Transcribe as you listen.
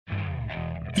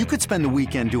You could spend the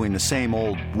weekend doing the same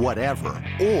old whatever,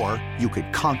 or you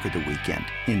could conquer the weekend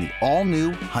in the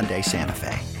all-new Hyundai Santa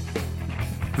Fe.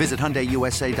 Visit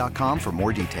HyundaiUSA.com for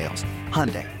more details.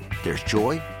 Hyundai, there's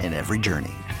joy in every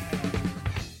journey.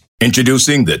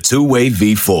 Introducing the Two-Way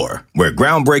V4, where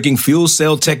groundbreaking fuel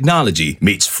cell technology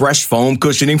meets fresh foam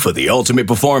cushioning for the ultimate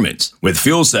performance. With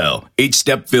Fuel Cell, each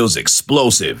step feels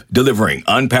explosive, delivering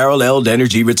unparalleled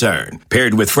energy return.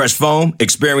 Paired with fresh foam,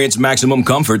 experience maximum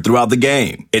comfort throughout the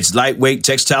game. Its lightweight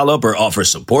textile upper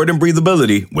offers support and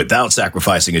breathability without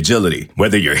sacrificing agility.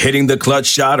 Whether you're hitting the clutch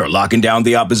shot or locking down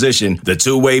the opposition, the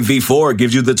Two-Way V4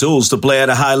 gives you the tools to play at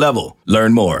a high level.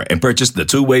 Learn more and purchase the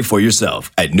Two-Way for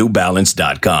yourself at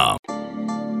NewBalance.com.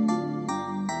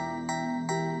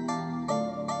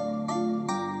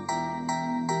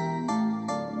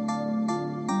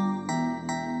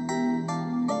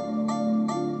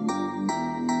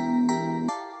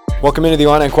 Welcome into the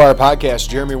Illini Inquirer podcast.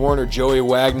 Jeremy Warner, Joey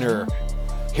Wagner,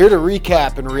 here to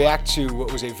recap and react to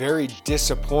what was a very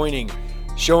disappointing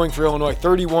showing for Illinois.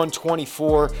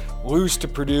 31-24, lose to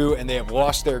Purdue, and they have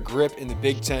lost their grip in the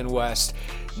Big Ten West.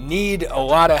 Need a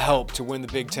lot of help to win the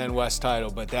Big Ten West title,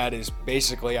 but that is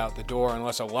basically out the door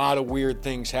unless a lot of weird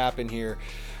things happen here.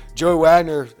 Joey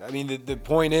Wagner, I mean, the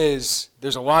point is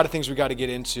there's a lot of things we got to get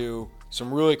into.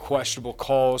 Some really questionable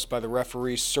calls by the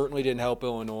referees certainly didn't help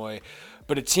Illinois.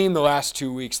 But a team the last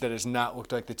 2 weeks that has not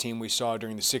looked like the team we saw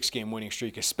during the 6-game winning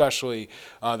streak, especially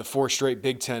the 4 straight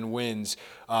Big Ten wins.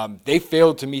 They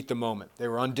failed to meet the moment. They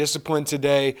were undisciplined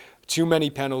today, too many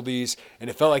penalties, and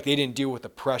it felt like they didn't deal with the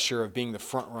pressure of being the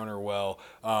front runner well.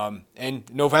 And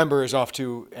November is off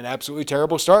to an absolutely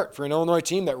terrible start for an Illinois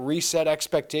team that reset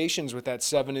expectations with that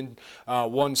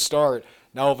 7-1 start.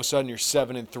 Now all of a sudden you're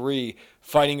 7-3,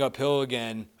 fighting uphill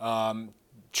again.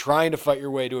 Trying to fight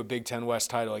your way to a Big Ten West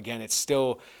title. Again, it's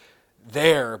still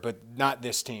there, but not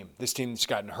this team. This team that's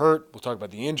gotten hurt. We'll talk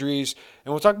about the injuries,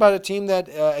 and we'll talk about a team that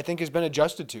I think has been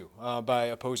adjusted to by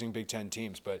opposing Big Ten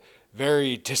teams, but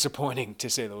very disappointing to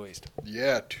say the least.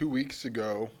 Yeah, 2 weeks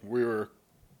ago,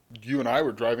 you and I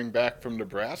were driving back from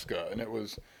Nebraska, and it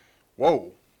was,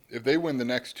 whoa, if they win the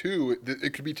next two,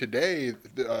 it could be today,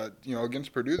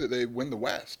 against Purdue that they win the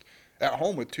West at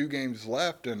home with 2 games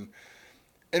left, and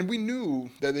we knew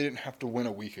that they didn't have to win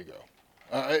a week ago.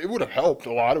 It would have helped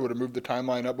a lot. It would have moved the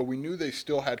timeline up, but we knew they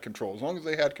still had control. As long as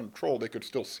they had control, they could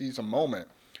still seize a moment.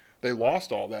 They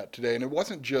lost all that today, and it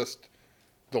wasn't just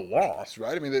the loss,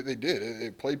 right? I mean, they did. They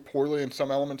played poorly in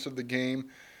some elements of the game.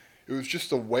 It was just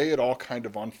the way it all kind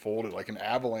of unfolded, like an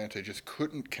avalanche. They just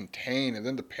couldn't contain, and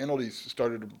then the penalties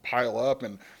started to pile up,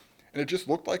 and it just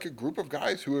looked like a group of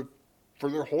guys who have, for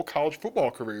their whole college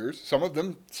football careers, some of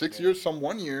them 6 years, some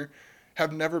 1 year,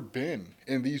 have never been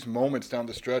in these moments down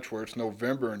the stretch where it's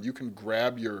November and you can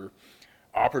grab your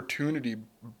opportunity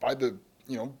by the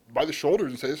shoulders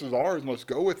and say, this is ours and let's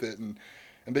go with it. And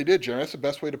they did, Jeremy. That's the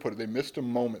best way to put it. They missed a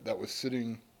moment that was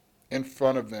sitting in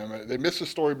front of them. They missed a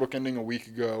storybook ending a week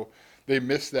ago. They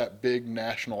missed that big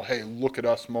national, hey, look at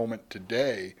us moment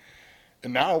today.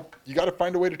 And now you got to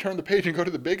find a way to turn the page and go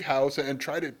to the big house and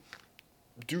try to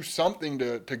do something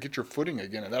to get your footing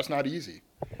again. And that's not easy.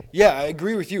 Yeah, I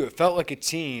agree with you. It felt like a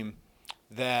team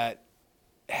that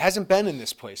hasn't been in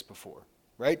this place before,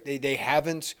 right? They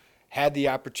haven't had the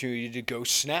opportunity to go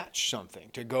snatch something,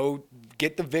 to go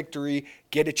get the victory,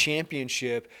 get a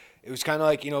championship. It was kind of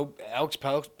like, Alex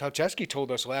Palczewski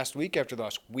told us last week after the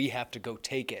loss, we have to go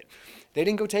take it. They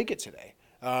didn't go take it today.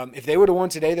 If they would have won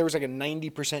today, there was like a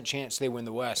 90% chance they win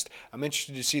the West. I'm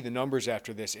interested to see the numbers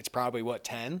after this. It's probably,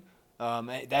 10?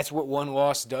 That's what one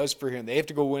loss does for him. They have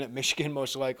to go win at Michigan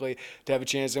most likely to have a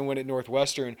chance to win at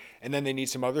Northwestern, and then they need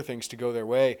some other things to go their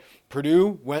way.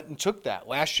 Purdue went and took that.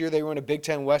 Last year they were in a Big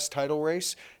Ten West title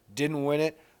race, didn't win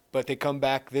it, but they come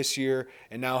back this year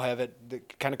and now have it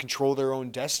kind of control their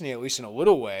own destiny, at least in a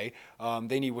little way.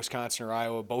 They need Wisconsin or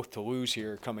Iowa both to lose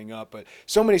here coming up, but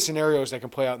so many scenarios that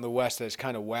can play out in the West that is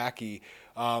kind of wacky.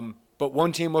 But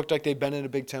one team looked like they'd been in a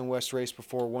Big Ten West race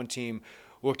before. One team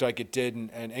looked like it did,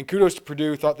 and kudos to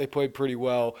Purdue, thought they played pretty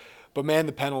well. But, man,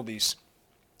 the penalties.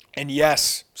 And,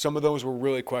 yes, some of those were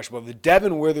really questionable. The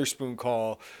Devin Witherspoon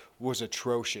call was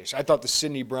atrocious. I thought the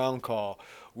Sidney Brown call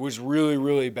was really,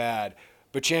 really bad.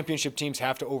 But championship teams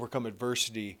have to overcome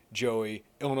adversity, Joey.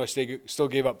 Illinois State still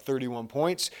gave up 31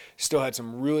 points, still had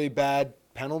some really bad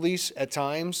penalties at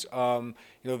times.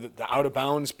 The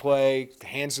out-of-bounds play, the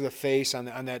hands to the face on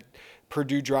that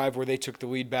Purdue drive where they took the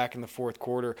lead back in the fourth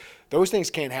quarter. Those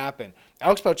things can't happen.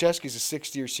 Alex Palczewski's a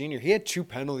sixth-year senior. He had 2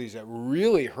 penalties that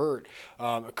really hurt,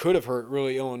 could have hurt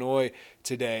really Illinois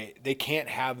today. They can't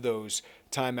have those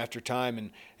time after time.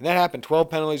 And that happened. 12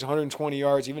 penalties, 120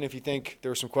 yards. Even if you think there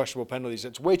were some questionable penalties,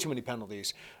 that's way too many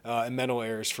penalties and mental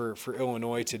errors for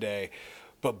Illinois today.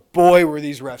 But boy, were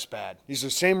these refs bad. These are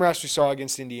the same refs we saw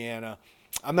against Indiana.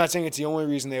 I'm not saying it's the only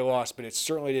reason they lost, but it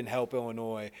certainly didn't help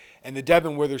Illinois. And the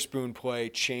Devin Witherspoon play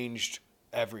changed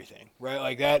everything, right?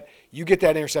 Like that, you get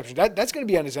that interception. That's going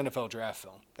to be on his NFL draft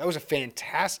film. That was a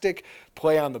fantastic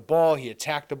play on the ball. He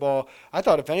attacked the ball. I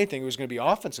thought, if anything, it was going to be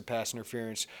offensive pass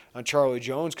interference on Charlie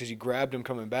Jones because he grabbed him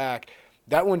coming back.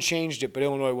 That one changed it, but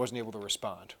Illinois wasn't able to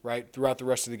respond, right? Throughout the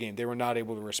rest of the game, they were not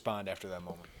able to respond after that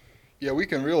moment. Yeah, we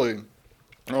can really, I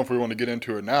don't know if we want to get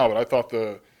into it now, but I thought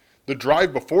the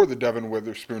drive before the Devin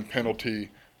Witherspoon penalty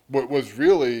was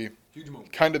really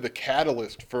kind of the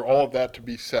catalyst for all of that to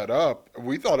be set up.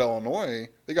 We thought Illinois,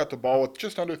 they got the ball with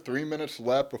just under 3 minutes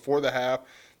left before the half.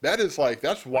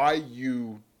 That's why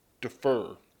you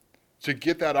defer, to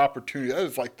get that opportunity. That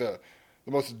is like the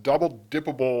most double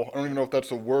dippable, I don't even know if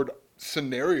that's a word,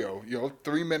 scenario.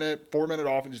 3 minute, 4 minute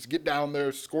offense, just get down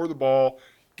there, score the ball,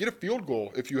 get a field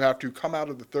goal if you have to, come out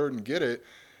of the third and get it.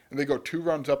 And they go 2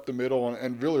 runs up the middle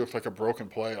and really looks like a broken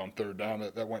play on third down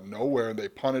that went nowhere, and they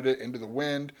punted it into the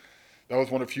wind. That was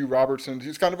one of Hugh Robertson's.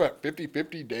 He's kind of a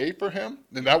 50-50 day for him,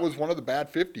 and that was one of the bad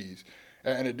 50s.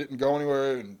 And it didn't go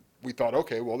anywhere, and we thought,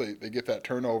 okay, well, they get that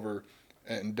turnover,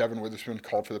 and Devin Witherspoon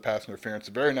called for the pass interference.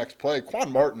 The very next play, Quan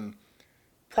Martin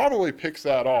probably picks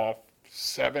that off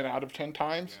 7 out of 10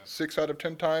 times, 6 out of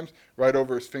 10 times, right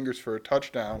over his fingers for a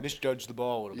touchdown. Misjudged the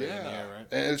ball a little bit in the air, right?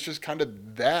 And it's just kind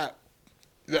of that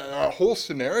whole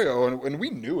scenario, and we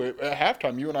knew it. At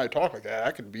halftime, you and I talked like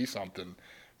that could be something,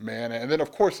 man. And then,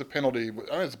 of course, the penalty,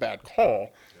 it's a bad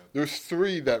call. Yeah. There's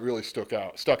 3 that really stuck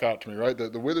out to me, right?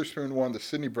 The Witherspoon one, the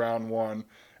Sidney Brown one,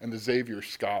 and the Xavier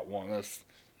Scott one. That's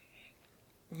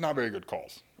not very good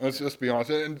calls. Let's just be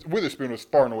honest. And Witherspoon was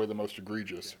far and away the most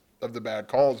egregious of the bad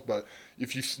calls. But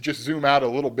if you just zoom out a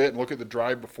little bit and look at the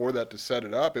drive before that to set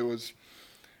it up,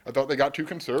 I thought they got too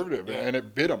conservative, and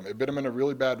it bit them. It bit them in a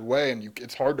really bad way, and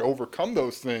it's hard to overcome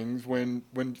those things when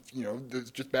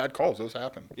there's just bad calls. Those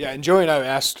happen. Yeah, and Joey and I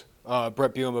asked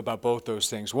Brett Bielema about both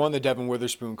those things. One, the Devin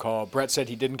Witherspoon call. Brett said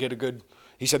he didn't get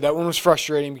he said that one was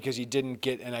frustrating because he didn't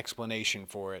get an explanation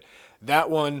for it. That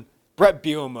one, Brett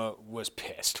Bielema was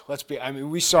pissed.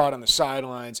 We saw it on the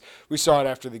sidelines. We saw it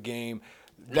after the game.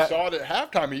 We saw it at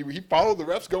halftime. He followed the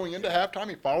refs going into halftime.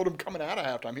 He followed them coming out of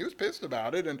halftime. He was pissed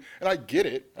about it, and I get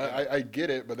it. I get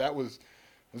it, but that was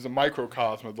a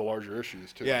microcosm of the larger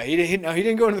issues, too. Yeah, he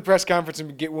didn't go into the press conference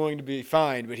and get willing to be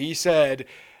fined, but he said,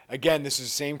 again, this is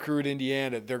the same crew at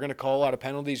Indiana. They're going to call a lot of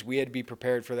penalties. We had to be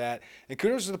prepared for that. And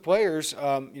kudos to the players.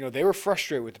 They were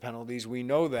frustrated with the penalties. We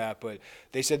know that, but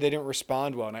they said they didn't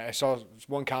respond well. And I saw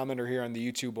one commenter here on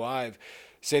the YouTube Live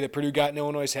say that Purdue got in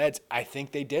Illinois' heads. I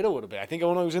think they did a little bit. I think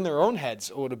Illinois was in their own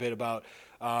heads a little bit about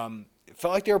it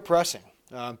felt like they were pressing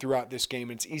throughout this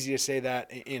game. And it's easy to say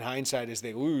that in hindsight as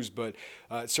they lose, but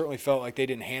it certainly felt like they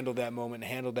didn't handle that moment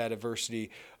and handle that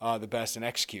adversity the best and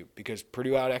execute, because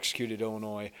Purdue out-executed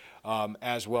Illinois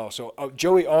as well. So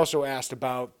Joey also asked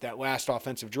about that last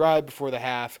offensive drive before the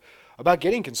half, about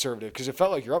getting conservative, because it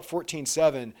felt like you're up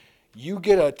 14-7. You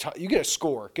get a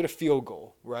score, get a field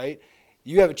goal, right?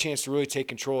 You have a chance to really take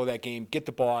control of that game, get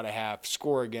the ball out of half,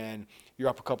 score again. You're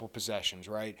up a couple possessions,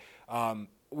 right?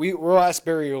 We'll ask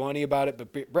Barry Lunny about it,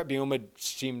 but Brett Bielema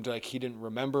seemed like he didn't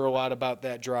remember a lot about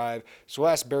that drive. So we'll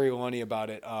ask Barry Lunny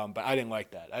about it, but I didn't like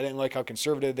that. I didn't like how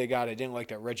conservative they got. I didn't like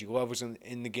that Reggie Love was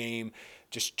in the game.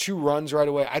 Just 2 runs right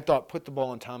away. I thought, put the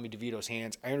ball in Tommy DeVito's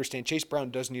hands. I understand Chase Brown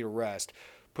does need a rest.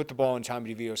 Put the ball in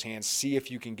Tommy DeVito's hands. See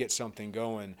if you can get something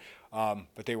going.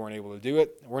 But they weren't able to do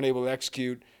it. Weren't able to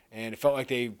execute. And it felt like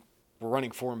they were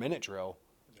running 4-minute drill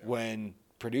when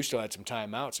Purdue still had some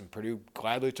timeouts. And Purdue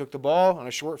gladly took the ball on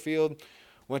a short field,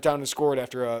 went down and scored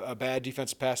after a bad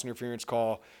defensive pass interference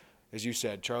call. As you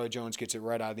said, Charlie Jones gets it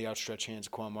right out of the outstretched hands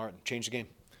of Quan Martin. Changed the game.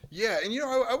 Yeah, and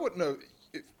I wouldn't know.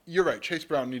 You're right. Chase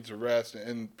Brown needs a rest,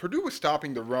 and Purdue was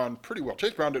stopping the run pretty well.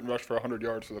 Chase Brown didn't rush for 100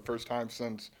 yards for the first time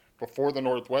since before the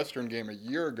Northwestern game a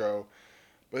year ago.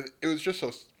 But it was just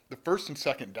the first and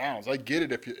second downs. I get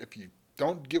it if you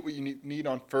don't get what you need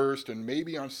on first, and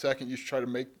maybe on second you should try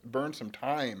to burn some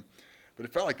time. But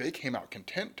it felt like they came out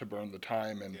content to burn the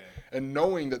time, and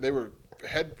knowing that they were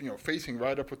facing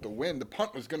right up with the wind, the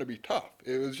punt was going to be tough.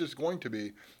 It was just going to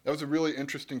be. That was a really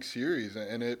interesting series,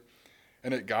 and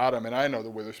it got them. And I know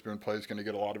the Witherspoon play is going to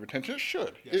get a lot of attention. It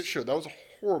should. Yes. It should. That was a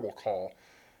horrible call.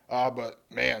 But,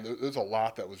 man, there's a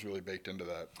lot that was really baked into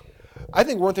that. I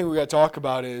think one thing we got to talk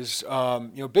about is,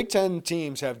 Big Ten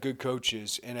teams have good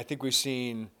coaches, and I think we've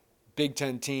seen Big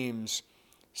Ten teams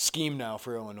scheme now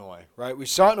for Illinois, right? We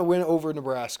saw it in a win over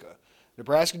Nebraska.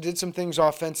 Nebraska did some things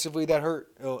offensively that hurt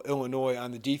Illinois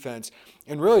on the defense.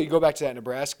 And really, you go back to that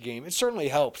Nebraska game, it certainly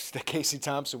helped that Casey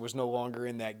Thompson was no longer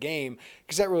in that game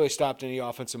because that really stopped any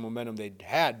offensive momentum they'd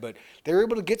had. But they were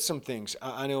able to get some things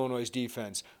on Illinois'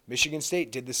 defense. Michigan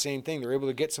State did the same thing. They were able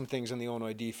to get some things on the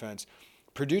Illinois defense.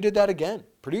 Purdue did that again.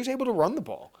 Purdue's able to run the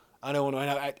ball on Illinois.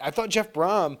 Now, I thought Jeff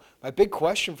Brom, my big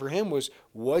question for him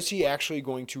was he actually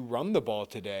going to run the ball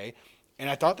today? And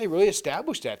I thought they really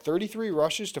established that. 33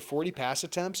 rushes to 40 pass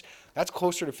attempts. That's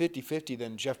closer to 50-50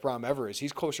 than Jeff Brom ever is.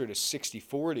 He's closer to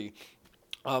 60-40.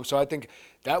 So I think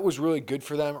that was really good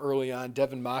for them early on.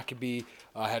 Devin Mockabee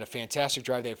had a fantastic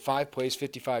drive. They had 5 plays,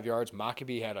 55 yards.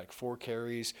 Mockabee had like 4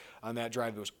 carries on that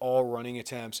drive. It was all running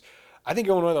attempts. I think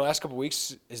Illinois the last couple of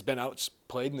weeks has been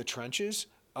outplayed in the trenches.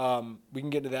 We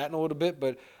can get into that in a little bit,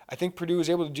 but I think Purdue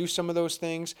was able to do some of those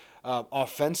things.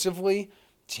 Offensively,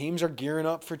 teams are gearing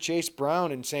up for Chase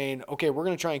Brown and saying, okay, we're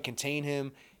going to try and contain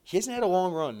him. He hasn't had a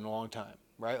long run in a long time,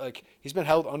 right? Like, he's been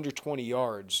held under 20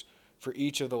 yards for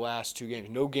each of the last 2 games.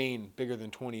 No gain bigger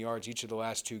than 20 yards each of the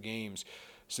last 2 games.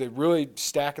 So they're really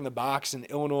stacking the box, and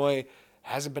Illinois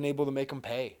hasn't been able to make them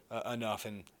pay enough.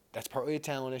 And that's partly a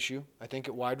talent issue, I think,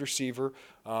 at wide receiver.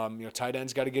 Tight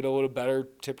end's got to get a little better.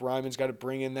 Tip Ryman's got to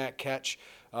bring in that catch.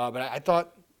 But I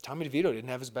thought Tommy DeVito didn't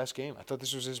have his best game. I thought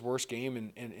this was his worst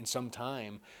game in some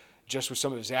time, just with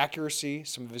some of his accuracy,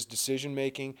 some of his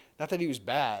decision-making. Not that he was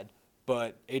bad,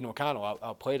 but Aiden O'Connell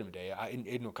outplayed him today.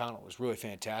 Aiden O'Connell was really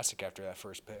fantastic after that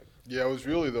first pick. Yeah, it was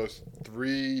really those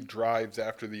 3 drives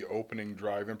after the opening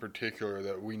drive in particular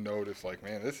that we noticed, like,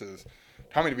 man, this is –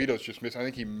 Tommy DeVito's just missed – I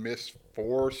think he missed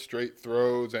 4 straight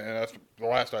throws, and that's the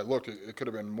last I looked. It could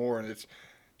have been more, and it's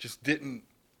just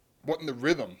wasn't the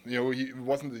rhythm. He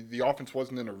wasn't the offense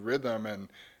wasn't in a rhythm, and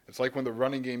it's like when the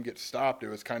running game gets stopped, it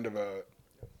was kind of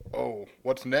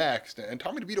what's next? And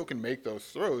Tommy DeVito can make those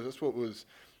throws. That's what was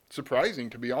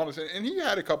surprising, to be honest. And he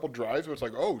had a couple drives where it's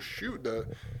like, oh shoot, there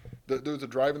was a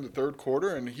drive in the third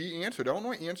quarter, and he answered.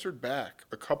 Illinois answered back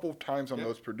a couple of times on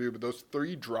those Purdue, but those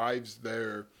 3 drives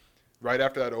there, right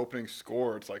after that opening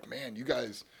score, it's like, man, you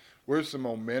guys. Where's the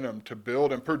momentum to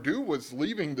build? And Purdue was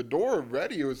leaving the door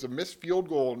ready. It was a missed field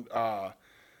goal,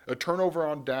 a turnover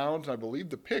on downs, and I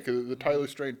believe the pick, the Tyler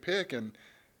Strain pick. And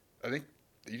I think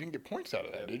you didn't get points out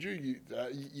of that, did you?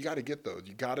 You got to get those.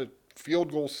 You got to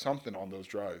field goal something on those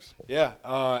drives. Yeah,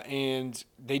 and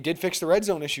they did fix the red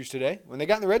zone issues today. When they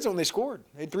got in the red zone, they scored.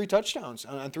 They had 3 touchdowns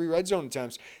on 3 red zone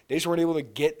attempts. They just weren't able to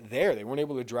get there. They weren't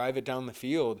able to drive it down the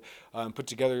field and put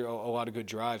together a lot of good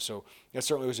drives. So that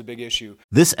certainly was a big issue.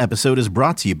 This episode is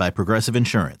brought to you by Progressive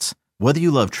Insurance. Whether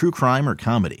you love true crime or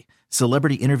comedy,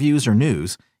 celebrity interviews or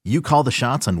news, you call the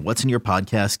shots on what's in your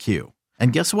podcast queue.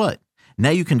 And guess what?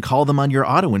 Now you can call them on your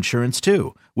auto insurance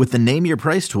too with the Name Your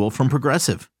Price tool from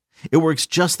Progressive. It works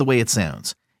just the way it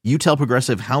sounds. You tell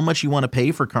Progressive how much you want to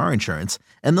pay for car insurance,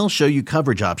 and they'll show you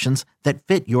coverage options that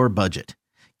fit your budget.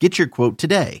 Get your quote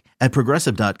today at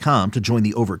Progressive.com to join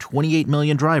the over 28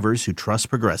 million drivers who trust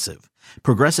Progressive.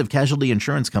 Progressive Casualty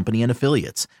Insurance Company and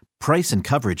Affiliates. Price and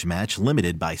coverage match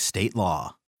limited by state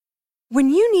law. When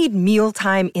you need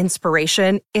mealtime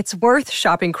inspiration, it's worth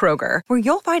shopping Kroger, where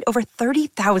you'll find over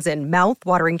 30,000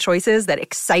 mouth-watering choices that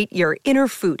excite your inner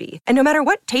foodie. And no matter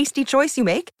what tasty choice you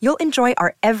make, you'll enjoy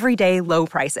our everyday low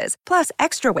prices, plus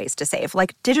extra ways to save,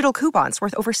 like digital coupons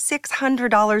worth over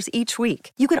 $600 each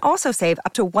week. You can also save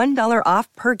up to $1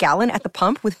 off per gallon at the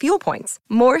pump with fuel points.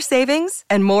 More savings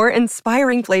and more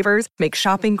inspiring flavors make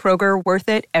shopping Kroger worth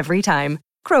it every time.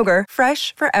 Kroger,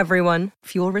 fresh for everyone.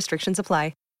 Fuel restrictions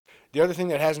apply. The other thing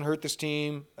that hasn't hurt this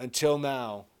team until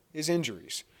now is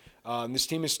injuries. This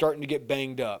team is starting to get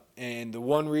banged up. And the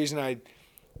one reason I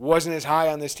wasn't as high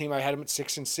on this team, I had them at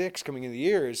 6-6 coming into the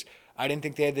year, is I didn't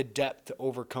think they had the depth to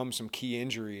overcome some key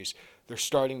injuries. They're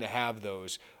starting to have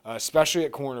those, especially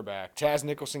at cornerback. Taz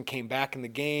Nicholson came back in the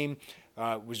game,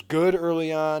 was good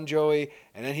early on, Joey,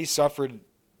 and then he suffered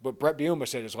what Brett Bielema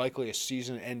said is likely a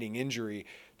season-ending injury.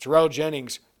 Terrell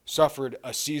Jennings suffered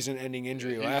a season-ending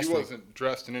injury last week. He wasn't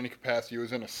dressed in any capacity. He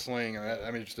was in a sling.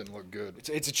 It just didn't look good.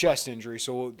 It's a chest injury,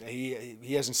 so he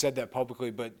hasn't said that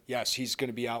publicly, but yes, he's going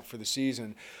to be out for the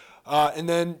season. And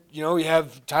then, you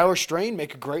have Tyler Strain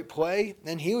make a great play,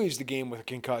 and he leaves the game with a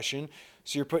concussion.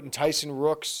 So you're putting Tyson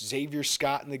Rooks, Xavier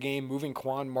Scott in the game, moving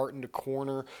Quan Martin to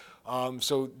corner.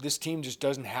 So this team just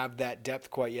doesn't have that depth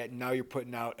quite yet. And now you're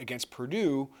putting out against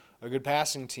Purdue, a good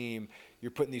passing team,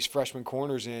 you're putting these freshman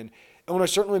corners in. Illinois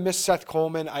certainly missed Seth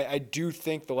Coleman. I do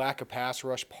think the lack of pass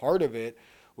rush, part of it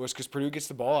was because Purdue gets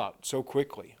the ball out so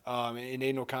quickly. And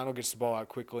Aiden O'Connell gets the ball out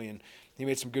quickly, and he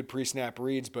made some good pre-snap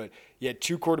reads. But he had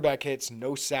 2 quarterback hits,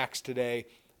 no sacks today.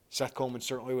 Seth Coleman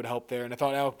certainly would help there. And I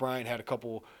thought Alec Bryant had a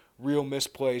couple real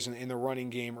misplays in the running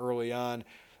game early on.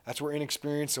 That's where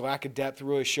inexperience, the lack of depth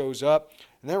really shows up.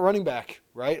 And then running back,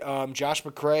 right? Josh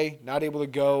McCray, not able to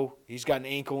go. He's got an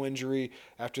ankle injury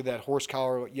after that horse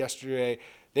collar yesterday.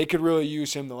 They could really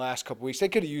use him the last couple weeks. They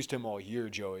could have used him all year,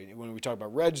 Joey. When we talk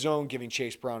about red zone, giving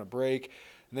Chase Brown a break.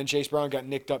 And then Chase Brown got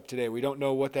nicked up today. We don't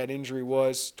know what that injury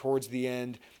was towards the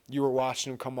end. You were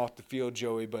watching him come off the field,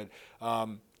 Joey, but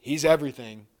he's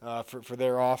everything for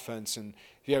their offense. And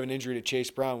if you have an injury to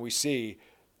Chase Brown, we see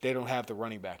they don't have the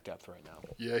running back depth right now.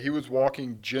 Yeah, he was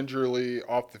walking gingerly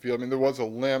off the field. I mean, there was a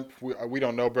limp. We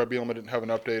don't know. Brett Bielema didn't have an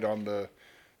update on the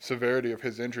severity of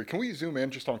his injury. Can we zoom in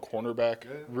just on cornerback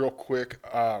real quick?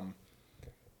 The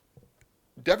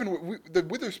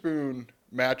Witherspoon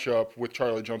matchup with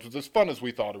Charlie Jones was as fun as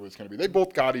we thought it was going to be. They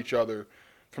both got each other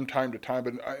from time to time,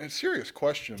 but a serious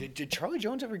question. Did Charlie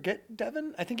Jones ever get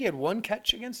Devin? I think he had 1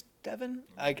 catch against Devin.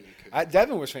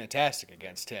 Devin was fantastic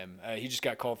against him. He just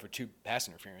got called for 2 pass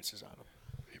interferences on him.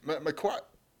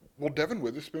 Will Devin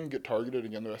Witherspoon get targeted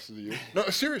again the rest of the year? No,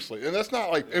 seriously. And that's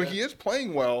not like – I mean, he is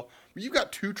playing well, but you've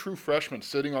got 2 true freshmen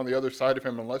sitting on the other side of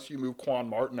him unless you move Quan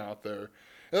Martin out there.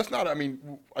 And that's not – I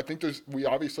mean, I think we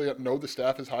obviously know the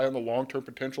staff is high on the long-term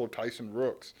potential of Tyson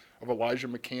Rooks, of Elijah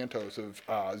McCantos,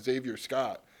 of Xavier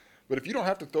Scott. But if you don't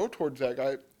have to throw towards that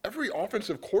guy, every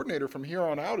offensive coordinator from here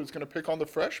on out is going to pick on the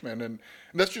freshmen. And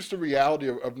that's just the reality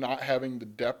of not having the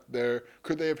depth there.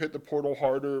 Could they have hit the portal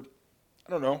harder? I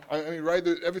don't know. I mean, right?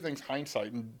 Everything's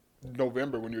hindsight in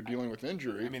November when you're dealing with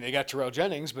injury. I mean, they got Terrell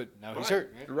Jennings, but now he's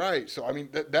hurt. Right. So, I mean,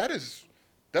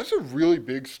 that's a really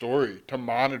big story to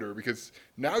monitor because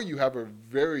now you have a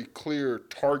very clear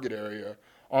target area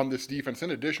on this defense.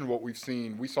 In addition to what we've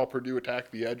seen, we saw Purdue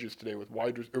attack the edges today with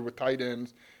with tight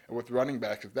ends and with running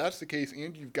backs. If that's the case,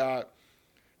 and you've got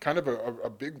kind of a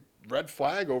big red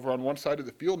flag over on one side of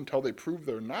the field until they prove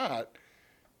they're not,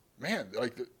 man,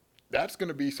 that's going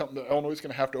to be something that Illinois is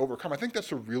going to have to overcome. I think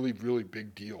that's a really, really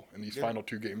big deal in these final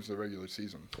 2 games of the regular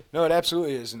season. No, it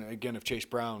absolutely is. And again, if Chase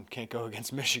Brown can't go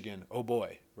against Michigan, oh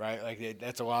boy, right?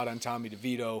 That's a lot on Tommy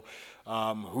DeVito. Who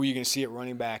are you going to see at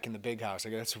running back in the Big House?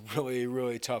 That's a really,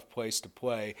 really tough place to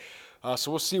play. So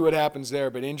we'll see what happens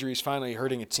there. But injuries finally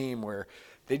hurting a team where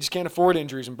they just can't afford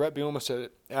injuries. And Brett Bielema said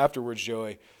it afterwards,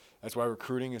 Joey. That's why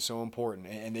recruiting is so important.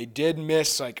 And they did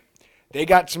miss, they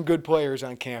got some good players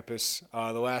on campus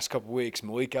the last couple of weeks.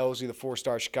 Malik Elzy, the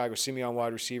 4-star Chicago Simeon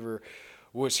wide receiver,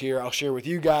 was here. I'll share with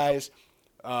you guys.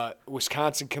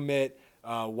 Wisconsin commit,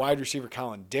 wide receiver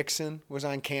Colin Dixon was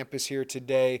on campus here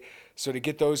today. So to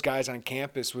get those guys on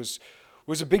campus was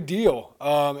a big deal.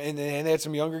 And they had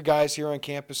some younger guys here on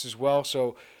campus as well.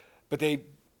 But they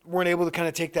weren't able to kind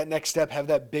of take that next step, have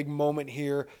that big moment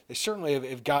here. They certainly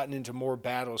have gotten into more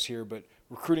battles here, but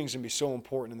recruiting is going to be so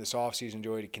important in this offseason,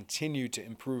 Joey, to continue to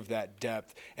improve that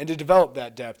depth and to develop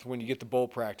that depth when you get the bowl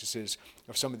practices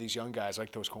of some of these young guys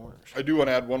like those corners. I do want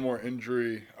to add one more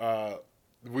injury.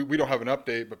 We don't have an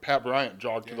update, but Pat Bryant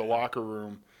jogged to the locker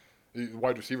room. The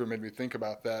wide receiver made me think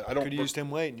about that. I could have used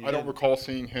him late. I don't recall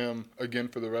seeing him again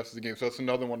for the rest of the game, so that's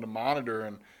another one to monitor.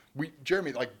 And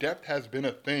Jeremy, depth has been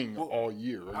a thing all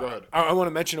year. Go ahead. I want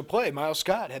to mention a play. Miles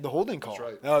Scott had the holding call.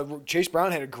 That's right. Chase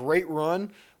Brown had a great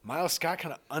run. Miles Scott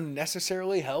kind of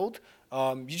unnecessarily held.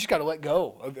 You just got to let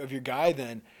go of your guy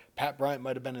then. Pat Bryant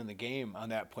might have been in the game on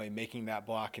that play, making that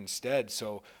block instead.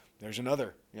 So there's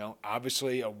another,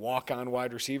 obviously a walk-on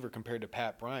wide receiver compared to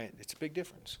Pat Bryant. It's a big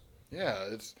difference.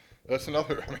 Yeah, that's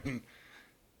another. I mean,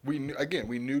 we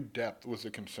knew depth was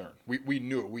a concern. We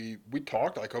knew it. We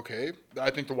talked okay, I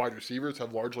think the wide receivers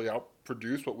have largely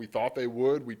outproduced what we thought they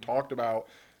would. We talked about,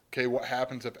 okay, what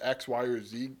happens if X, Y, or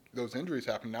Z, those injuries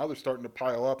happen. Now they're starting to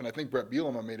pile up, and I think Brett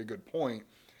Bielema made a good point.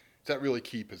 It's at really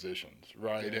key positions,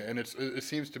 right? Yeah. And it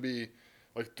seems to be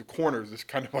the corners is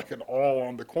kind of an all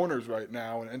on the corners right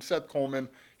now. And Seth Coleman,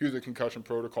 he was a concussion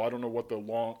protocol. I don't know what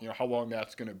how long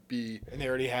that's going to be. And they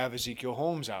already have Ezekiel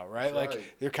Holmes out, right?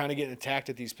 They're kind of getting attacked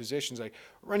at these positions.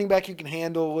 Running back, you can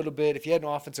handle a little bit. If you had an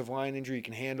offensive line injury, you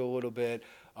can handle a little bit.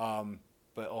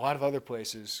 But a lot of other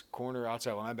places, corner,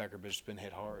 outside linebacker, have just been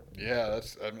hit hard. Yeah,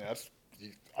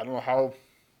 I don't know how.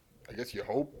 I guess you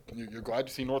hope you're glad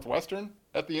to see Northwestern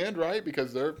at the end, right?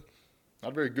 Because they're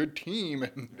not a very good team,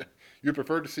 and you'd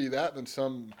prefer to see that than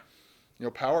some,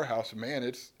 powerhouse. Man,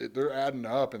 they're adding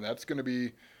up, and that's going to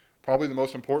be probably the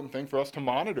most important thing for us to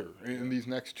monitor in these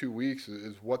next 2 weeks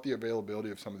is what the availability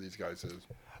of some of these guys is.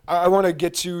 I want to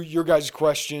get to your guys'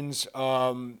 questions,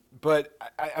 but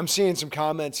I'm seeing some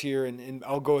comments here, and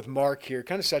I'll go with Mark here.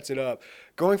 Kind of sets it up.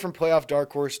 Going from playoff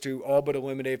dark horse to all but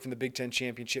eliminated from the Big Ten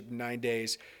championship in 9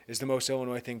 days is the most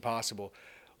Illinois thing possible.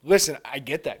 Listen, I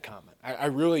get that comment. I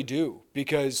really do,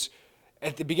 because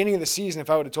at the beginning of the season, if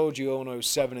I would have told you Illinois was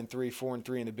 7-3,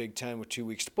 4-3 in the Big Ten with 2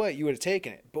 weeks to play, you would have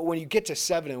taken it. But when you get to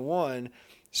 7-1,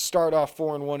 start off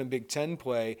 4-1 in Big Ten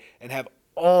play, and have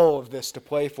all of this to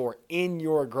play for in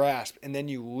your grasp, and then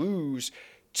you lose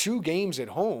 2 games at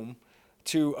home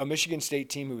to a Michigan State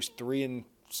team who was 3-5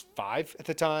 at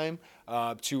the time,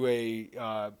 to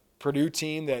a Purdue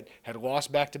team that had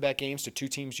lost back-to-back games to 2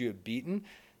 teams you had beaten.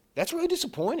 That's really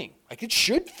disappointing. Like, it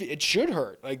should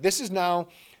hurt. Like, this is now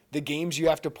the games you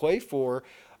have to play for.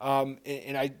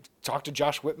 And I talked to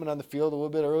Josh Whitman on the field a little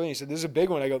bit earlier. And he said, "This is a big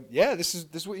one." I go, "Yeah, this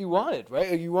is what you wanted,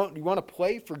 right? Like, you want to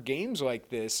play for games like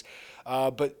this,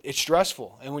 but it's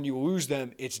stressful, and when you lose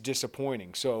them, it's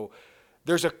disappointing." So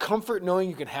there's a comfort knowing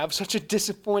you can have such a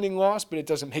disappointing loss, but it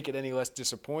doesn't make it any less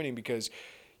disappointing, because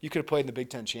you could have played in the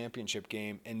Big Ten championship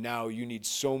game, and now you need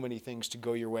so many things to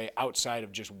go your way outside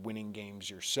of just winning games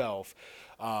yourself.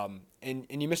 And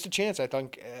you missed a chance, I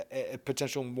think, at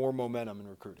potential more momentum in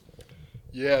recruiting.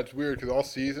 Yeah, it's weird because all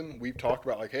season we've talked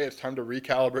about, like, hey, it's time to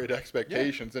recalibrate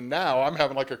expectations. Yeah. And now I'm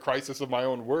having like a crisis of my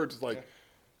own words. It's like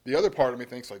the other part of me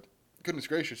thinks, like, goodness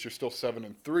gracious, you're still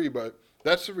 7-3. But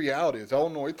that's the reality. Is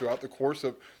Illinois throughout the course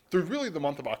of, through really the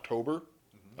month of October,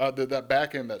 that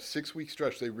back end, that 6-week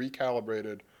stretch, they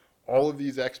recalibrated all of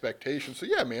these expectations. So,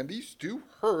 yeah, man, these do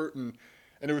hurt. And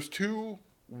there was 2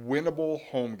 winnable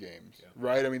home games,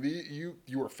 right? I mean,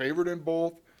 you were favored in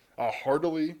both,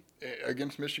 heartily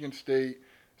against Michigan State.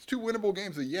 It's 2 winnable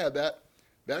games.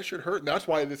 That should hurt. And that's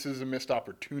why this is a missed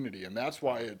opportunity. And that's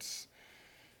why it's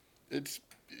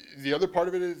the other part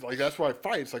of it is, like, that's why I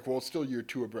fight. It's like, well, it's still year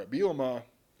 2 of Brett Bielema.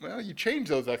 Well, you change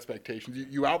those expectations.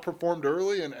 You outperformed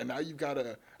early, and now you've got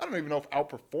to, I don't even know if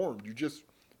outperformed. You just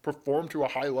performed to a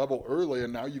high level early,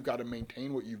 and now you've got to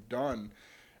maintain what you've done.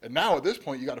 And now at this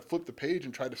point, you got to flip the page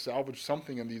and try to salvage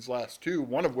something in these last 2,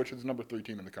 one of which is the number 3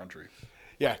 team in the country.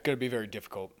 Yeah, going to be very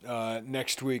difficult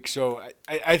next week. So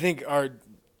I think our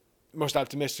most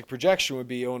optimistic projection would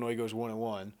be Illinois goes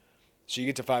 1-1. So you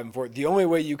get to 5-4. The only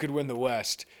way you could win the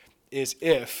West is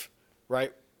if,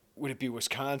 right, would it be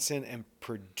Wisconsin and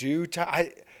Purdue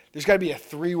tie? There's got to be a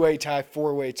 3-way tie,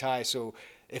 4-way tie. So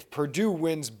if Purdue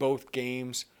wins both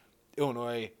games,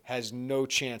 Illinois has no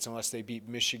chance unless they beat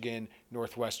Michigan,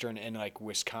 Northwestern, and, like,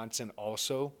 Wisconsin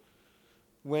also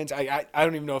wins. I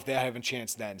don't even know if they have a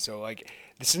chance then. So, like,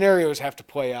 the scenarios have to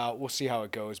play out. We'll see how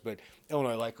it goes. But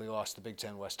Illinois likely lost the Big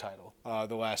Ten West title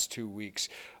the last 2 weeks.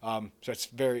 So that's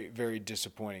very, very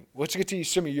disappointing. Let's get to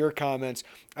some of your comments.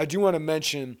 I do want to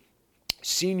mention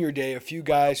Senior Day, a few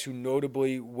guys who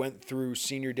notably went through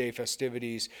Senior Day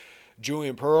festivities.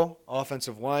 Julian Pearl,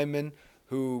 offensive lineman,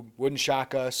 who wouldn't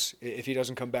shock us if he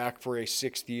doesn't come back for a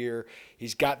 6th year.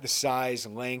 He's got the size,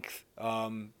 length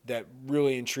that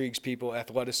really intrigues people,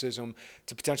 athleticism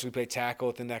to potentially play tackle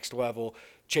at the next level.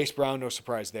 Chase Brown, no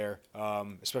surprise there,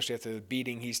 especially after the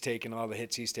beating he's taken, all the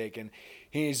hits he's taken.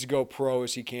 He needs to go pro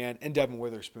as he can, and Devin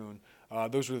Witherspoon.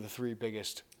 Those were the 3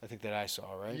 biggest, I think, that I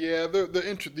saw, right? Yeah,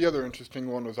 the other interesting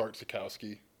one was Art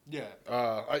Sikowski. Yeah.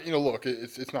 Look,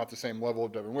 it's not the same level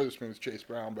of Devin Witherspoon as Chase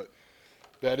Brown, but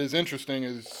that is interesting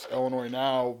as Illinois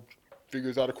now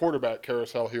figures out a quarterback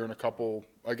carousel here in a couple,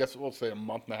 I guess we'll say a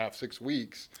month and a half, 6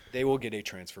 weeks. They will get a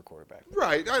transfer quarterback.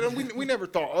 Right. We never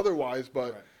thought otherwise,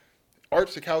 but right. Art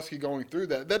Sikowski going through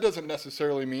that doesn't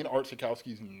necessarily mean Art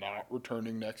Sikowski's not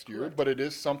returning next year, right. But it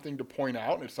is something to point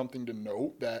out, and it's something to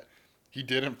note that he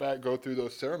did, in fact, go through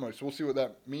those ceremonies. So we'll see what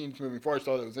that means moving forward. I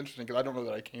thought it was interesting because I don't know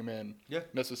that I came in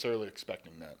necessarily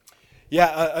expecting that.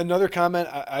 Yeah, another comment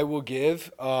I will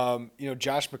give,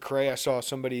 Josh McCray, I saw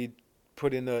somebody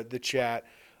put in the chat,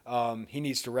 he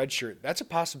needs to redshirt. That's a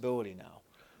possibility now,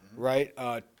 right?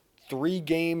 3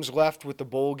 games left with the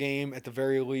bowl game at the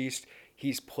very least.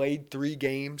 He's played 3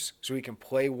 games, so he can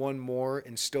play 1 more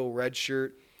and still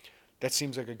redshirt. That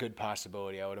seems like a good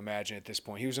possibility, I would imagine, at this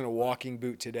point. He was in a walking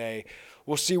boot today.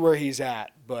 We'll see where he's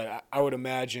at, but I would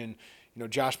imagine,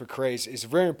 Josh McCray is a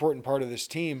very important part of this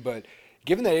team, but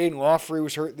given that Aiden Lawfrey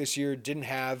was hurt this year, didn't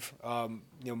have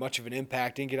much of an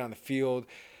impact, didn't get on the field,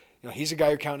 he's a guy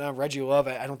you're counting on. Reggie Love,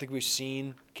 I don't think we've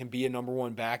seen can be a number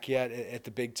 1 back yet at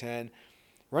the Big Ten.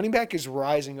 Running back is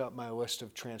rising up my list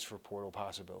of transfer portal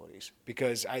possibilities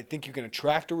because I think you can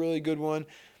attract a really good one.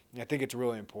 And I think it's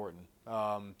really important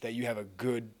that you have a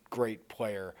great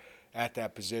player at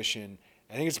that position.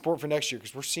 I think it's important for next year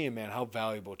because we're seeing, man, how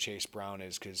valuable Chase Brown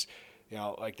is because You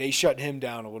know, like they shut him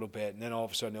down a little bit, and then all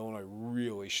of a sudden Illinois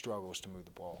really struggles to move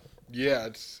the ball. Yeah,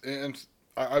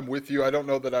 I'm with you. I don't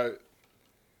know that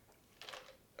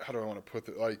how do I want to put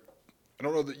it? Like, I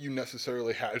don't know that you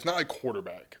necessarily have. It's not like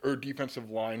quarterback or defensive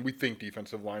line. We think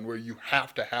defensive line where you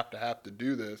have to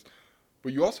do this,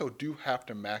 but you also do have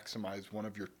to maximize one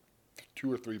of your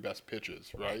 2 or 3 best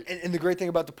pitches, right? And the great thing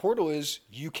about the portal is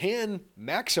you can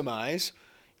maximize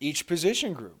each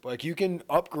position group. Like you can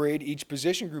upgrade each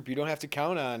position group. You don't have to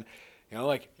count on, you know,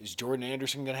 like is Jordan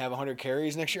Anderson going to have 100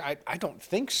 carries next year? I don't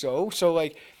think so. So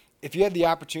like if you have the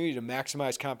opportunity to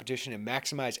maximize competition and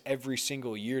maximize every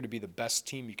single year to be the best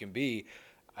team you can be,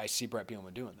 I see Brett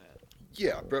Bielema doing that.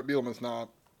 Yeah, Brett Bielema's not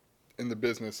in the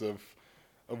business of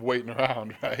waiting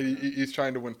around, right? He's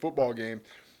trying to win football games.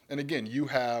 And again, you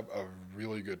have a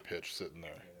really good pitch sitting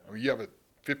there. I mean, you have a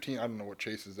 15, I don't know what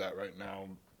Chase is at right now.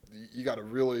 You got a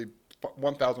really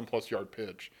 1,000-plus yard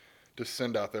pitch to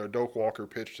send out there, a Doak Walker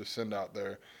pitch to send out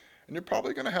there. And you're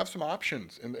probably going to have some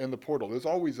options in the portal. There's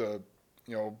always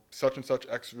such and such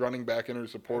X running back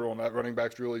enters the portal, and that running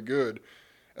back's really good.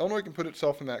 Illinois can put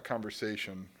itself in that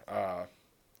conversation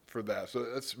for that. So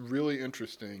that's really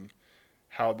interesting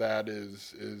how that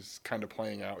is kind of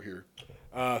playing out here.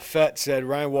 Fett said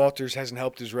Ryan Walters hasn't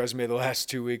helped his resume the last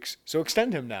 2 weeks, so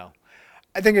extend him now.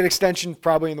 I think an extension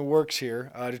probably in the works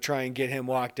here to try and get him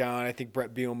locked down. I think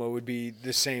Brett Bielema would be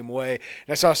the same way.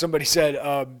 And I saw somebody said,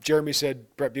 Jeremy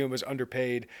said Brett Bielema was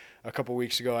underpaid a couple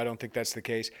weeks ago. I don't think that's the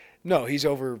case. No, he's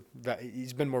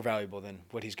been more valuable than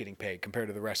what he's getting paid compared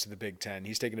to the rest of the Big Ten.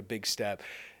 He's taken a big step.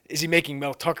 Is he making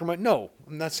Mel Tucker money? No,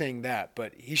 I'm not saying that,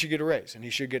 but he should get a raise and he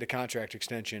should get a contract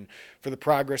extension for the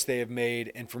progress they have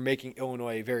made and for making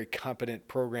Illinois a very competent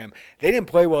program. They didn't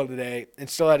play well today and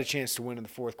still had a chance to win in the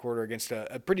fourth quarter against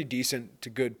a pretty decent to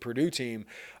good Purdue team.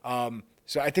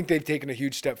 So I think they've taken a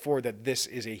huge step forward that this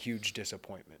is a huge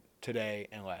disappointment today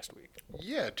and last week.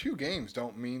 Yeah, 2 games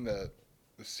don't mean that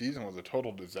the season was a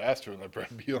total disaster and that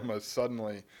Brett Bielema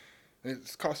suddenly –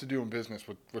 it's cost of doing business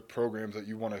with programs that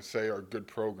you want to say are good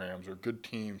programs or good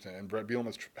teams, and Brett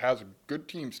Bielema has a good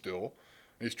team still.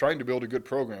 He's trying to build a good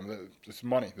program. It's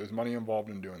money. There's money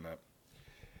involved in doing that.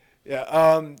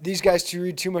 Yeah, these guys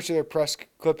read too much of their press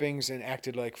clippings and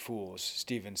acted like fools,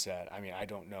 Steven said. I mean, I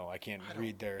don't know. I can't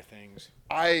read their things.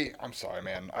 I'm sorry,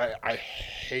 man. I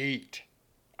hate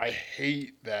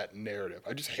that narrative.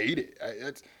 I just hate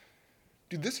it.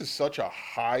 Dude, this is such a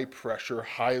high-pressure,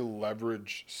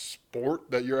 high-leverage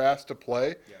sport that you're asked to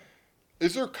play. Yeah.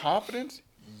 Is there confidence?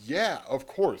 Yeah, of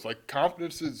course. Like,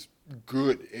 confidence is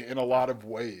good in a lot of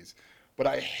ways. But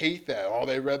I hate that. Oh,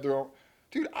 they read their own.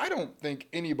 Dude, I don't think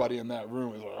anybody in that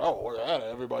room is like, oh, look at that.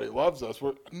 Everybody loves us.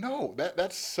 No,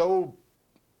 that's so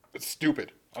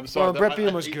stupid. I'm sorry. Well, Brett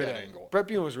Bielema was good at it. Brett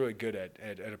Bielema was really good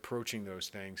at approaching those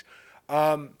things.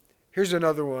 Here's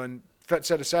another one. Fett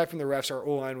said, aside from the refs, our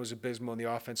O-line was abysmal and the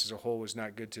offense as a whole was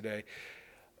not good today.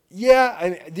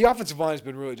 Yeah, the offensive line has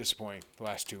been really disappointing the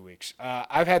last 2 weeks.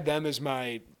 I've had them as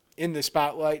in the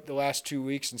spotlight the last 2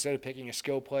 weeks instead of picking a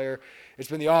skill player. It's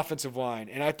been the offensive line.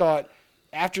 And I thought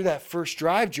after that first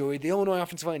drive, Joey, the Illinois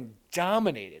offensive line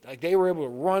dominated. Like they were able to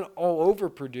run all over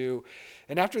Purdue.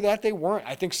 And after that, they weren't.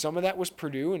 I think some of that was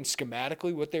Purdue and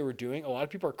schematically what they were doing. A lot of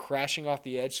people are crashing off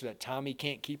the edge so that Tommy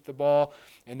can't keep the ball.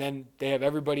 And then they have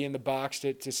everybody in the box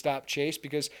to stop Chase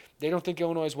because they don't think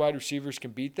Illinois' wide receivers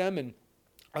can beat them. And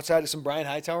outside of some Brian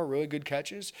Hightower, really good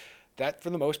catches, that for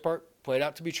the most part played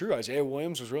out to be true. Isaiah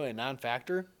Williams was really a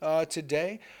non-factor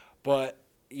today. But,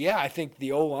 yeah, I think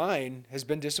the O-line has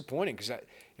been disappointing because I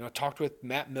talked with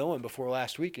Matt Millen before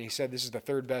last week, and he said this is the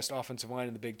 3rd best offensive line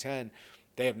in the Big Ten.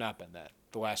 They have not been that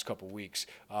the last couple of weeks.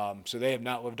 So they have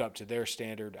not lived up to their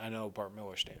standard. I know Bart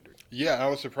Miller's standard. Yeah, that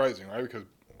was surprising, right? Because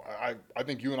I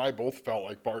think you and I both felt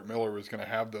like Bart Miller was going to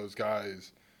have those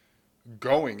guys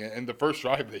going. And the first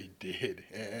drive they did,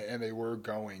 and they were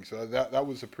going. So that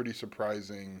was a pretty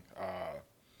surprising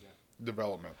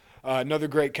development. Another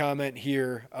great comment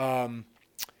here.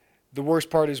 The worst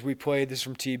part is we played, this is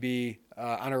from TB,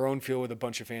 on our own field with a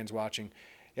bunch of fans watching.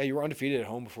 Yeah, you were undefeated at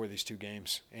home before these 2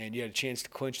 games, and you had a chance to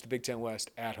clinch the Big Ten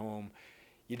West at home.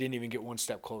 You didn't even get one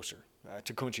step closer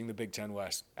to clinching the Big Ten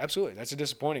West. Absolutely, that's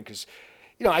disappointing because,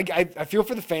 I feel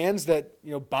for the fans that,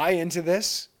 buy into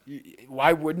this.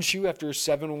 Why wouldn't you after a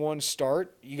 7-1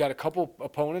 start? You got a couple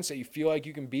opponents that you feel like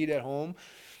you can beat at home.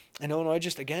 And Illinois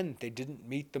just, again, they didn't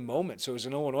meet the moment. So as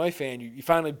an Illinois fan, you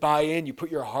finally buy in, you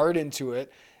put your heart into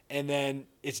it, and then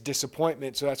it's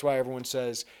disappointment. So that's why everyone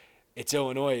says it's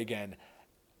Illinois again.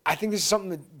 I think this is something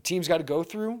the team's got to go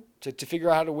through to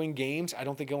figure out how to win games. I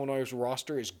don't think Illinois'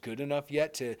 roster is good enough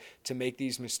yet to make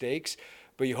these mistakes.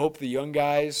 But you hope the young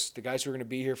guys, the guys who are going to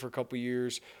be here for a couple of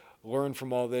years, learn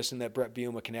from all this, and that Brett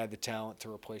Bielema can add the talent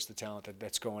to replace the talent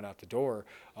that's going out the door.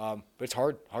 But it's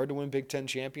hard to win Big Ten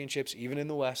championships, even in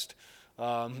the West,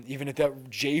 even at that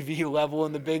JV level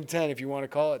in the Big Ten, if you want to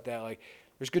call it that. Like,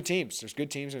 there's good teams, and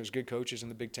there's good coaches in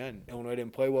the Big Ten. Illinois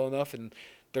didn't play well enough, and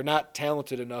they're not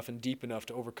talented enough and deep enough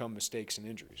to overcome mistakes and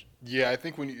injuries. Yeah, I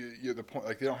think when you're the point,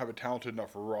 like they don't have a talented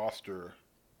enough roster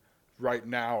right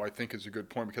now, I think is a good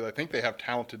point, because I think they have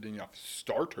talented enough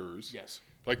starters. Yes.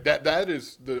 Like that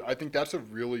is I think that's a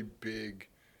really big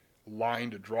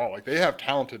line to draw. Like, they have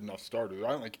talented enough starters.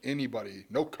 I don't think anybody,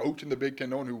 no coach in the Big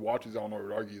Ten, no one who watches Illinois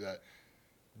would argue that.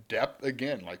 Depth,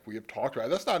 again, like we have talked about,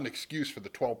 that's not an excuse for the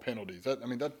 12 penalties.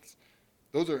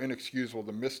 Those are inexcusable.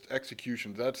 The missed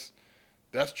executions,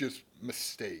 that's just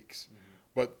mistakes. Mm-hmm.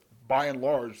 But by and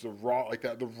large, the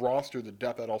roster, the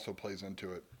depth, that also plays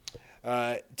into it.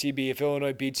 TB, if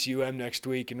Illinois beats UM next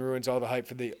week and ruins all the hype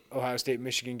for the Ohio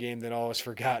State-Michigan game, then all is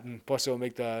forgotten. Plus, it'll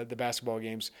make the basketball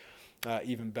games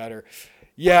even better.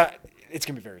 Yeah, it's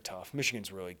going to be very tough.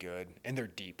 Michigan's really good, and they're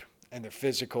deep, and they're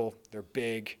physical. They're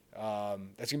big.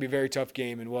 That's going to be a very tough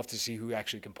game, and we'll have to see who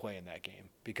actually can play in that game,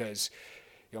 because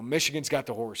Michigan's got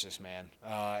the horses, man.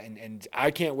 And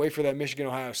I can't wait for that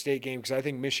Michigan-Ohio State game, because I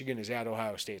think Michigan is at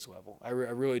Ohio State's level. I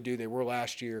really do. They were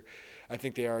last year. I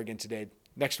think they are again today.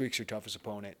 Next week's your toughest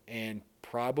opponent, and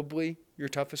probably your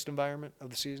toughest environment of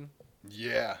the season.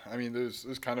 Yeah, there's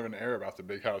kind of an air about the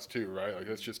Big House too, right? Like,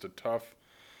 it's just a tough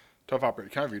operator.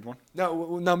 Can I read one?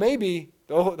 No, now maybe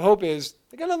the hope is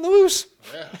they got nothing to lose.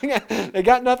 Yeah. They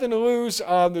got nothing to lose.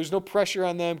 There's no pressure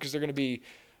on them because they're going to be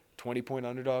 20-point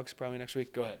underdogs probably next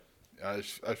week. Go ahead. I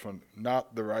just want,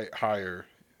 not the right hire,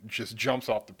 just jumps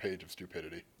off the page of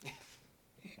stupidity.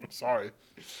 Sorry.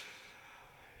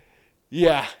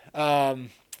 Yeah,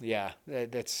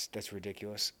 that's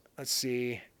ridiculous. Let's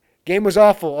see. Game was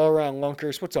awful all around.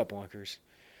 Lunkers. What's up, Lunkers?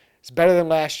 It's better than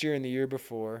last year and the year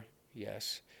before.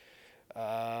 Yes.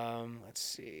 Let's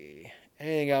see.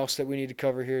 Anything else that we need to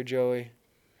cover here, Joey?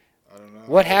 I don't know.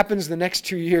 What happens the next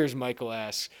 2 years, Michael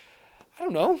asks. I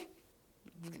don't know.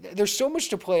 There's so much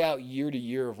to play out year to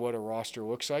year of what a roster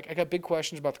looks like. I got big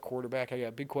questions about the quarterback. I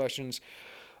got big questions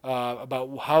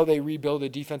about how they rebuild a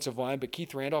defensive line, but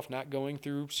Keith Randolph not going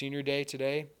through senior day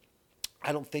today,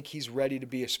 I don't think he's ready to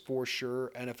be a for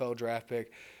sure NFL draft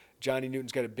pick. Johnny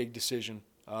Newton's got a big decision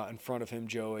in front of him,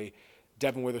 Joey.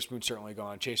 Devin Witherspoon certainly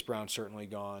gone. Chase Brown certainly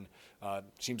gone.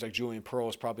 Seems like Julian Pearl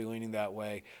is probably leaning that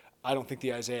way. I don't think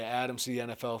the Isaiah Adams to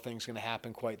the NFL thing is going to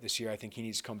happen quite this year. I think he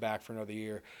needs to come back for another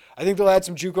year. I think they'll add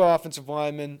some JUCO offensive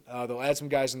linemen. They'll add some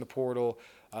guys in the portal.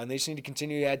 And they just need to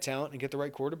continue to add talent and get the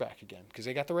right quarterback again, because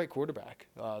they got the right quarterback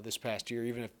this past year.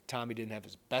 Even if Tommy didn't have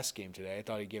his best game today, I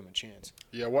thought he'd give him a chance.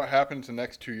 Yeah, what happens the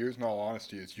next 2 years, in all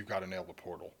honesty, is you've got to nail the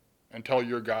portal. Until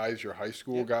your guys, your high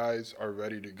school guys, are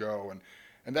ready to go.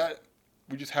 And that,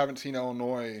 we just haven't seen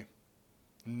Illinois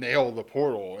nail the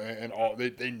portal. And all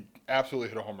they absolutely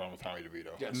hit a home run with Tommy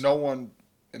DeVito. Yes. No one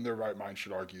in their right mind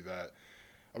should argue that.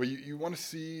 But you want to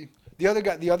see – The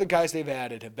other guys they've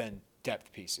added have been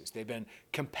depth pieces. They've been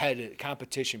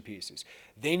competition pieces.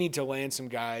 They need to land some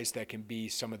guys that can be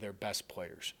some of their best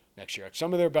players next year.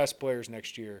 Some of their best players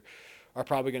next year are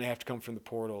probably going to have to come from the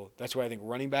portal. That's why I think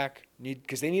running back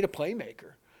because they need a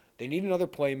playmaker. They need another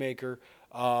playmaker.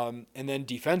 And then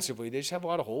defensively, they just have a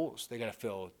lot of holes they got to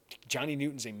fill. Johnny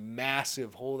Newton's a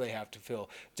massive hole they have to fill.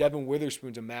 Devin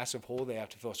Witherspoon's a massive hole they have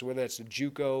to fill. So whether that's the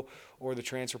JUCO or the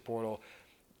transfer portal,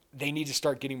 they need to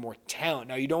start getting more talent.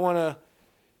 Now, you don't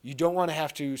want to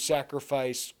have to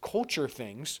sacrifice culture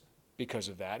things because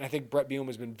of that. And I think Brett Bielema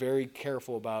has been very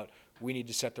careful about we need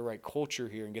to set the right culture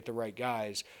here and get the right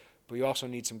guys. But you also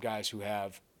need some guys who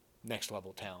have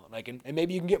next-level talent. And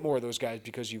maybe you can get more of those guys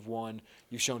because you've won.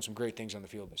 You've shown some great things on the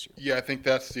field this year. Yeah, I think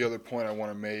that's the other point I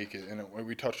want to make, and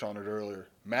we touched on it earlier.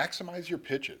 Maximize your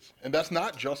pitches. And that's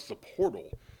not just the portal.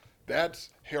 That's,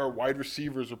 hey, our wide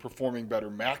receivers are performing better.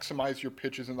 Maximize your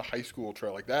pitches in the high school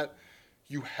trail. Like that,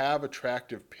 you have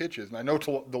attractive pitches. And I know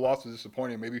the loss is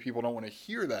disappointing. Maybe people don't want to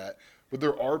hear that. But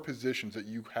there are positions that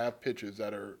you have pitches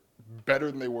that are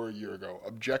better than they were a year ago.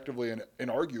 Objectively and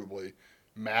arguably,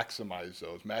 maximize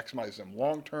those. Maximize them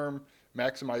long-term,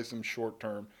 maximize them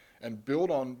short-term, and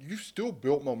build on – you still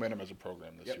built momentum as a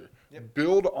program this year. Yep.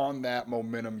 Build on that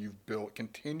momentum you've built.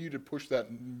 Continue to push that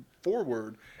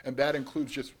forward, and that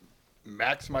includes just –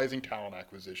 maximizing talent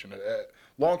acquisition,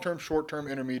 long-term, short-term,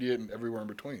 intermediate, and everywhere in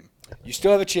between. You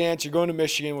still have a chance. You're going to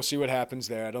Michigan. We'll see what happens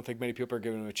there. I don't think many people are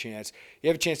giving them a chance. You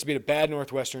have a chance to beat a bad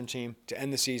Northwestern team to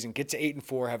end the season, get to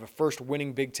 8-4, have a first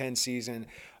winning Big Ten season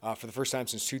for the first time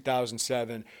since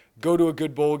 2007, go to a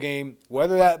good bowl game.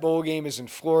 Whether that bowl game is in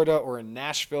Florida or in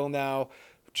Nashville now,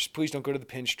 Just please don't go to the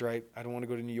Pinstripe. I don't want to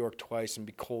go to New York twice and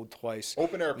be cold twice.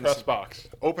 Open air press box.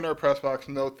 Open air press box.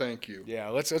 No, thank you. Yeah,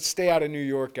 let's stay out of New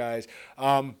York, guys.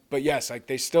 But yes, like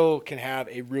they still can have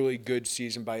a really good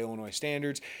season by Illinois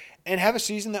standards, and have a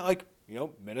season that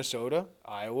Minnesota,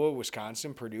 Iowa,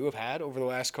 Wisconsin, Purdue have had over the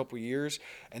last couple of years,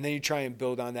 and then you try and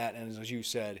build on that, and as you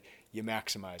said, you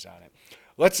maximize on it.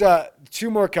 Let's 2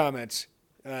 more comments.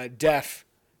 Def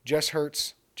just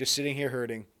hurts, just sitting here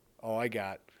hurting. All I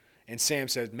got. And Sam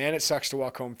says, man, it sucks to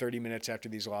walk home 30 minutes after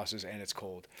these losses, and it's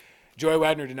cold. Joey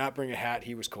Wagner did not bring a hat.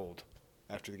 He was cold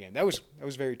after the game. That was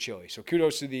very chilly. So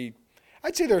kudos to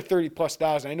I'd say there are 30-plus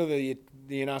thousand. I know the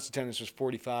announced attendance was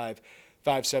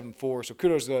 45,574. So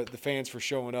kudos to the fans for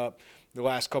showing up the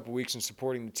last couple weeks and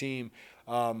supporting the team.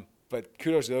 But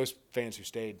kudos to those fans who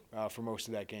stayed for most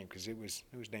of that game because it was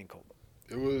dang cold.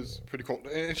 It was pretty cold.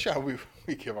 And shall we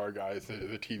give our guys,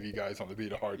 the TV guys on the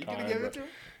beat, a hard time. You gonna give it to them?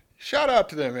 Shout out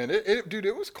to them, man. Dude,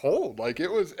 it was cold. I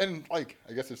guess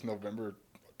it's November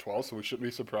 12th, so we shouldn't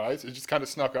be surprised. It just kind of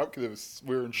snuck up because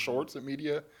we were in shorts at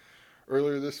media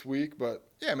earlier this week. But,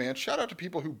 yeah, man, shout out to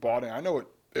people who bought in. I know it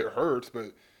hurts,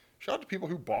 but shout out to people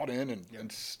who bought in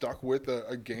and stuck with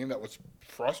a game that was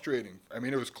frustrating. I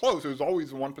mean, it was close. It was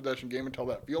always a one-possession game until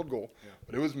that field goal. Yeah.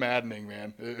 But it was maddening,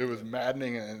 man. It was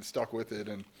maddening and stuck with it.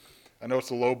 And I know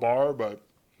it's a low bar, but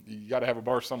you got to have a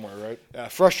bar somewhere,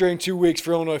 right? Frustrating 2 weeks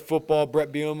for Illinois football.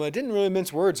 Brett Bielema didn't really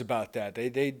mince words about that.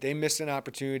 They missed an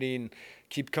opportunity and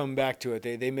keep coming back to it.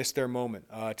 They missed their moment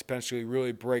to potentially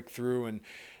really break through and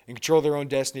control their own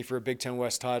destiny for a Big Ten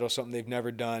West title, something they've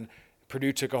never done.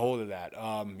 Purdue took a hold of that.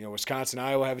 Wisconsin,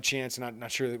 Iowa have a chance.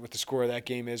 Not sure what the score of that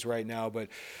game is right now, but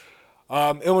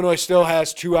Illinois still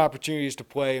has 2 opportunities to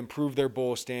play, improve their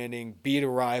bowl standing, beat a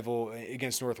rival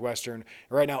against Northwestern.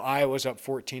 Right now, Iowa's up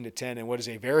 14-10 in what is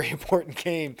a very important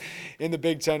game in the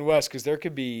Big Ten West because there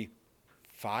could be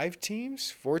 4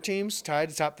 teams tied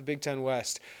atop the Big Ten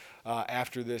West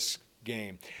after this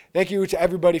game. Thank you to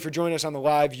everybody for joining us on the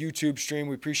live YouTube stream.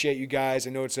 We appreciate you guys. I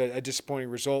know it's a disappointing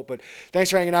result, but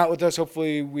thanks for hanging out with us.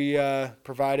 Hopefully we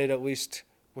provided at least,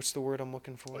 what's the word I'm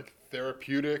looking for? Like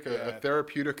therapeutic, a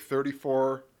therapeutic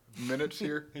 34 minutes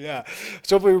here. Yeah.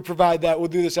 So hopefully we provide that. We'll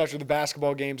do this after the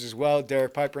basketball games as well.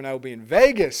 Derek Piper and I will be in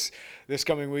Vegas this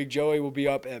coming week. Joey will be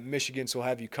up at Michigan, so we'll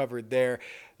have you covered there.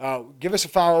 Give us a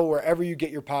follow wherever you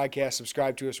get your podcast.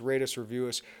 Subscribe to us, rate us, review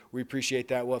us. We appreciate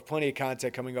that. We'll have plenty of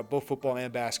content coming up, both football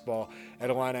and basketball, at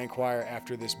Illini Inquirer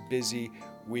after this busy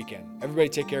weekend. Everybody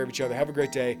take care of each other. Have a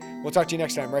great day. We'll talk to you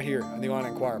next time right here on the Illini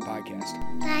Inquirer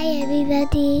podcast. Bye,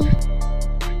 everybody.